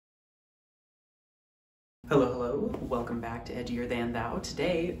Hello, hello. Welcome back to Edgier Than Thou.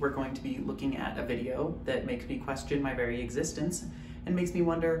 Today, we're going to be looking at a video that makes me question my very existence and makes me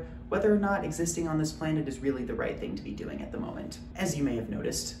wonder whether or not existing on this planet is really the right thing to be doing at the moment. As you may have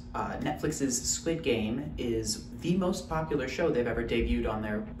noticed, Netflix's Squid Game is the most popular show they've ever debuted on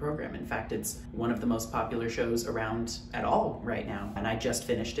their program. In fact, it's one of the most popular shows around at all right now. And I just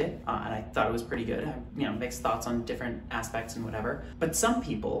finished it, and I thought it was pretty good. I, mixed thoughts on different aspects and whatever. But some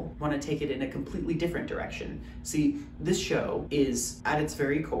people want to take it in a completely different direction. See, this show is, at its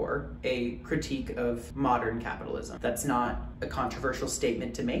very core, a critique of modern capitalism. That's not a controversial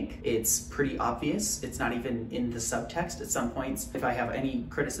statement to make. It's pretty obvious. It's not even in the subtext at some points. If I have any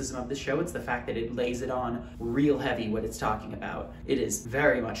criticism of the show, it's the fact that it lays it on real heavy what it's talking about. It is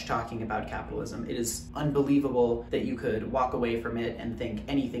very much talking about capitalism. It is unbelievable that you could walk away from it and think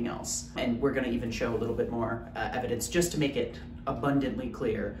anything else. And we're going to even show a little bit more evidence just to make it abundantly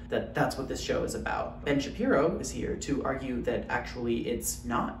clear that that's what this show is about. Ben Shapiro is here to argue that actually it's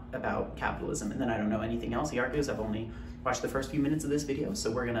not about capitalism, and then I don't know anything else he argues. I've only watched the first few minutes of this video,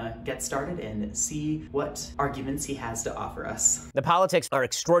 so we're gonna get started and see what arguments he has to offer us. The politics are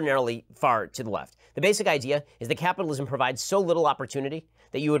extraordinarily far to the left. The basic idea is that capitalism provides so little opportunity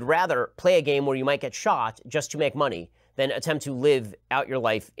that you would rather play a game where you might get shot just to make money than attempt to live out your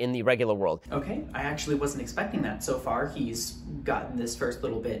life in the regular world. Okay, I actually wasn't expecting that. So far, he's gotten this first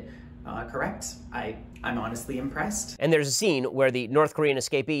little bit correct. I'm honestly impressed. And there's a scene where the North Korean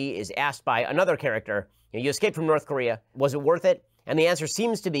escapee is asked by another character, you escaped from North Korea, was it worth it? And the answer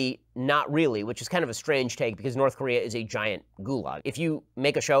seems to be not really, which is kind of a strange take because North Korea is a giant gulag. If you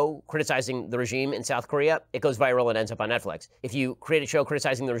make a show criticizing the regime in South Korea, it goes viral and ends up on Netflix. If you create a show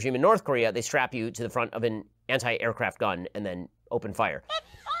criticizing the regime in North Korea, they strap you to the front of an anti-aircraft gun and then open fire.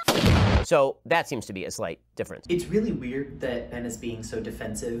 So that seems to be a slight difference. It's really weird that Ben is being so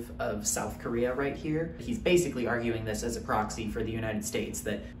defensive of South Korea right here. He's basically arguing this as a proxy for the United States,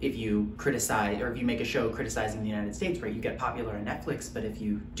 that if you criticize, or if you make a show criticizing the United States, right, you get popular on Netflix, but if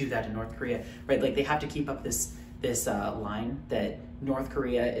you do that in North Korea, right, like they have to keep up this line that North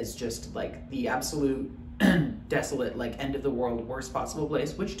Korea is just like the absolute desolate, like end of the world, worst possible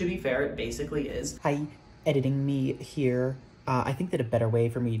place, which to be fair, it basically is. Hi, editing me here. I think that a better way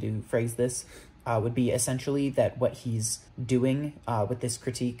for me to phrase this would be essentially that what he's doing with this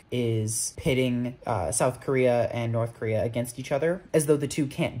critique is pitting South Korea and North Korea against each other, as though the two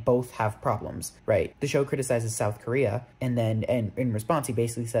can't both have problems, right? The show criticizes South Korea, and then in response he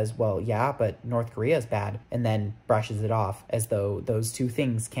basically says, well, yeah, but North Korea is bad, and then brushes it off as though those two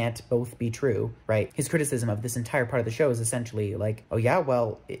things can't both be true, right? His criticism of this entire part of the show is essentially like, oh yeah,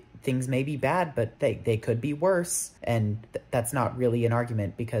 well, things may be bad, but they could be worse. And that's not really an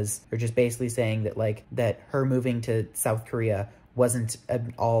argument, because they're just basically saying that that her moving to South Korea wasn't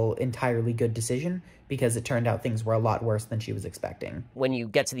an all entirely good decision, because it turned out things were a lot worse than she was expecting. When you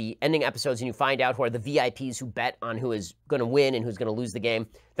get to the ending episodes and you find out who are the VIPs who bet on who is going to win and who's going to lose the game,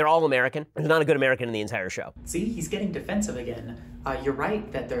 they're all American. There's not a good American in the entire show. See, he's getting defensive again. You're right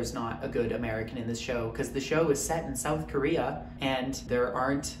that there's not a good American in this show, because the show is set in South Korea, and there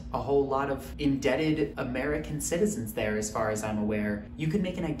aren't a whole lot of indebted American citizens there, as far as I'm aware. You could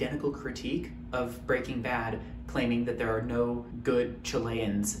make an identical critique of Breaking Bad, claiming that there are no good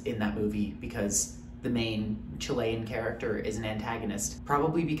Chileans in that movie because the main Chilean character is an antagonist.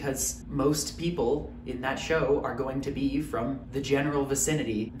 Probably because most people in that show are going to be from the general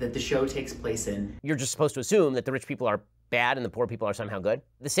vicinity that the show takes place in. You're just supposed to assume that the rich people are bad and the poor people are somehow good.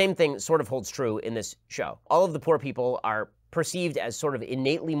 The same thing sort of holds true in this show. All of the poor people are perceived as sort of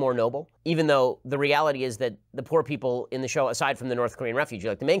innately more noble, even though the reality is that the poor people in the show, aside from the North Korean refugee,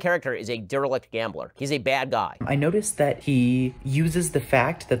 like the main character is a derelict gambler. He's a bad guy. I noticed that he uses the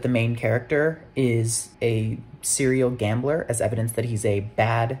fact that the main character is a serial gambler as evidence that he's a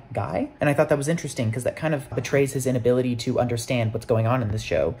bad guy. And I thought that was interesting, because that kind of betrays his inability to understand what's going on in this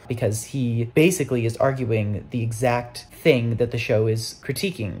show, because he basically is arguing the exact thing that the show is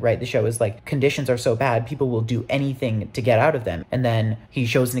critiquing, right? The show is like, conditions are so bad, people will do anything to get out of them. And then he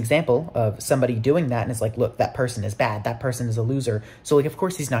shows an example of somebody doing that and is like, look, that person is bad, that person is a loser. So like, of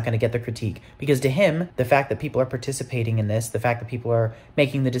course he's not going to get the critique, because to him, the fact that people are participating in this, the fact that people are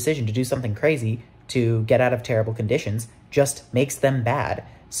making the decision to do something crazy to get out of terrible conditions just makes them bad.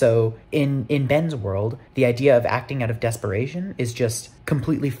 So in Ben's world, the idea of acting out of desperation is just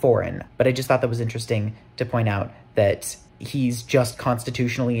completely foreign. But I just thought that was interesting to point out that he's just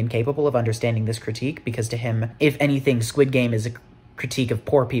constitutionally incapable of understanding this critique, because to him, if anything, Squid Game is a critique of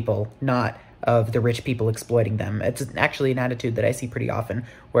poor people, not of the rich people exploiting them. It's actually an attitude that I see pretty often,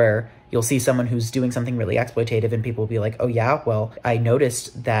 where you'll see someone who's doing something really exploitative and people will be like, oh yeah, well, I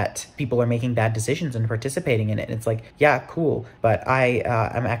noticed that people are making bad decisions and participating in it. And it's like, yeah, cool. But I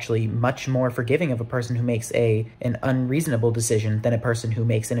am actually much more forgiving of a person who makes an unreasonable decision than a person who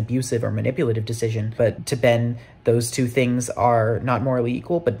makes an abusive or manipulative decision. But to Ben, those two things are not morally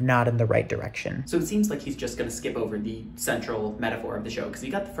equal, but not in the right direction. So it seems like he's just going to skip over the central metaphor of the show, because he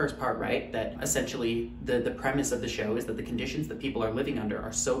got the first part right, that essentially the premise of the show is that the conditions that people are living under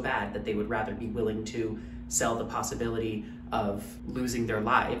are so bad that they would rather be willing to sell the possibility of losing their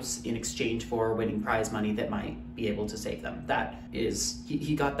lives in exchange for winning prize money that might be able to save them. That is,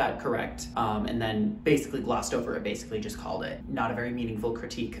 he got that correct, and then basically glossed over it, basically just called it not a very meaningful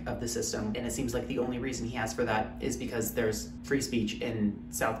critique of the system. And it seems like the only reason he has for that is because there's free speech in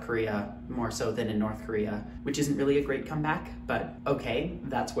South Korea more so than in North Korea, which isn't really a great comeback, but okay,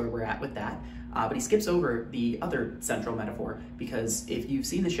 that's where we're at with that. But he skips over the other central metaphor, because if you've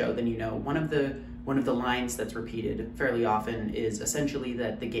seen the show, then you know one of the lines that's repeated fairly often is essentially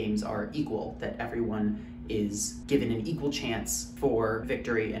that the games are equal, that everyone is given an equal chance for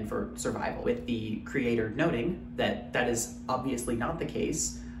victory and for survival, with the creator noting that that is obviously not the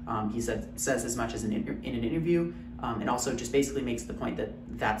case. He says as much as in an interview, and also just basically makes the point that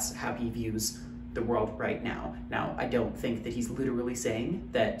that's how he views the world right now. Now, I don't think that he's literally saying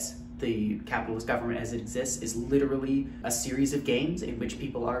that the capitalist government as it exists is literally a series of games in which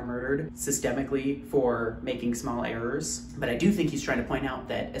people are murdered systemically for making small errors. But I do think he's trying to point out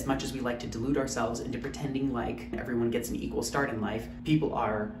that as much as we like to delude ourselves into pretending like everyone gets an equal start in life, people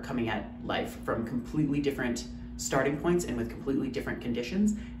are coming at life from completely different starting points and with completely different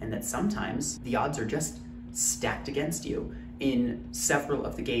conditions, and that sometimes the odds are just stacked against you. In several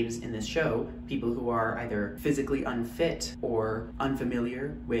of the games in this show, people who are either physically unfit or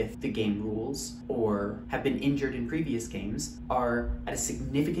unfamiliar with the game rules or have been injured in previous games are at a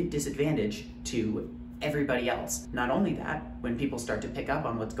significant disadvantage to everybody else. Not only that, when people start to pick up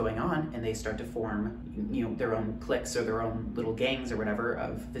on what's going on and they start to form, their own cliques or their own little gangs or whatever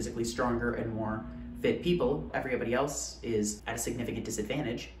of physically stronger and more fit people, everybody else is at a significant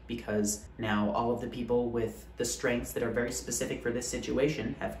disadvantage, because now all of the people with the strengths that are very specific for this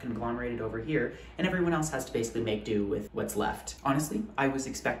situation have conglomerated over here, and everyone else has to basically make do with what's left. Honestly, I was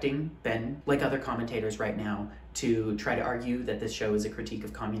expecting Ben, like other commentators right now, to try to argue that this show is a critique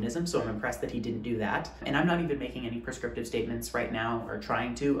of communism, so I'm impressed that he didn't do that. And I'm not even making any prescriptive statements right now, or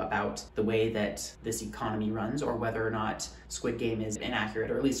trying to, about the way that this economy runs, or whether or not Squid Game is inaccurate,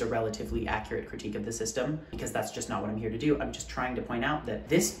 or at least a relatively accurate critique of the system, because that's just not what I'm here to do. I'm just trying to point out that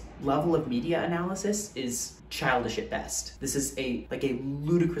this level of media analysis is childish at best. This is a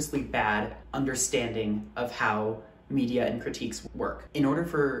ludicrously bad understanding of how media and critiques work. In order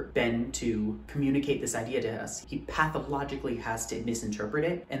for Ben to communicate this idea to us, he pathologically has to misinterpret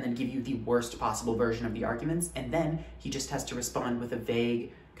it and then give you the worst possible version of the arguments, and then he just has to respond with a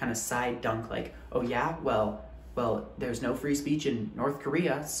vague kind of side dunk like, oh yeah, well, there's no free speech in North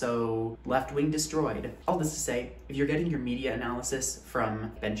Korea, so left wing destroyed. All this to say, if you're getting your media analysis from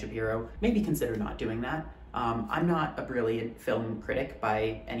Ben Shapiro, maybe consider not doing that. I'm not a brilliant film critic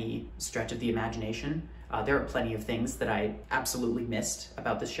by any stretch of the imagination. There are plenty of things that I absolutely missed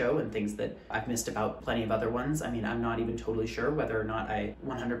about the show, and things that I've missed about plenty of other ones. I mean, I'm not even totally sure whether or not I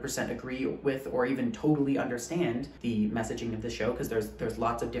 100% agree with or even totally understand the messaging of the show, because there's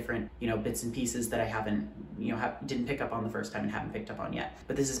lots of different, bits and pieces that I haven't, didn't pick up on the first time and haven't picked up on yet.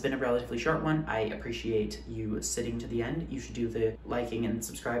 But this has been a relatively short one. I appreciate you sitting to the end. You should do the liking and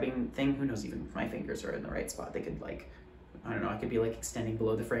subscribing thing. Who knows even if my fingers are in the right spot. They could I don't know, I could be extending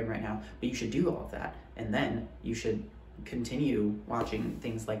below the frame right now, but you should do all of that. And then you should continue watching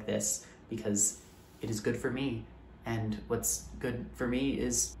things like this, because it is good for me. And what's good for me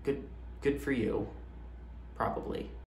is good for you, probably.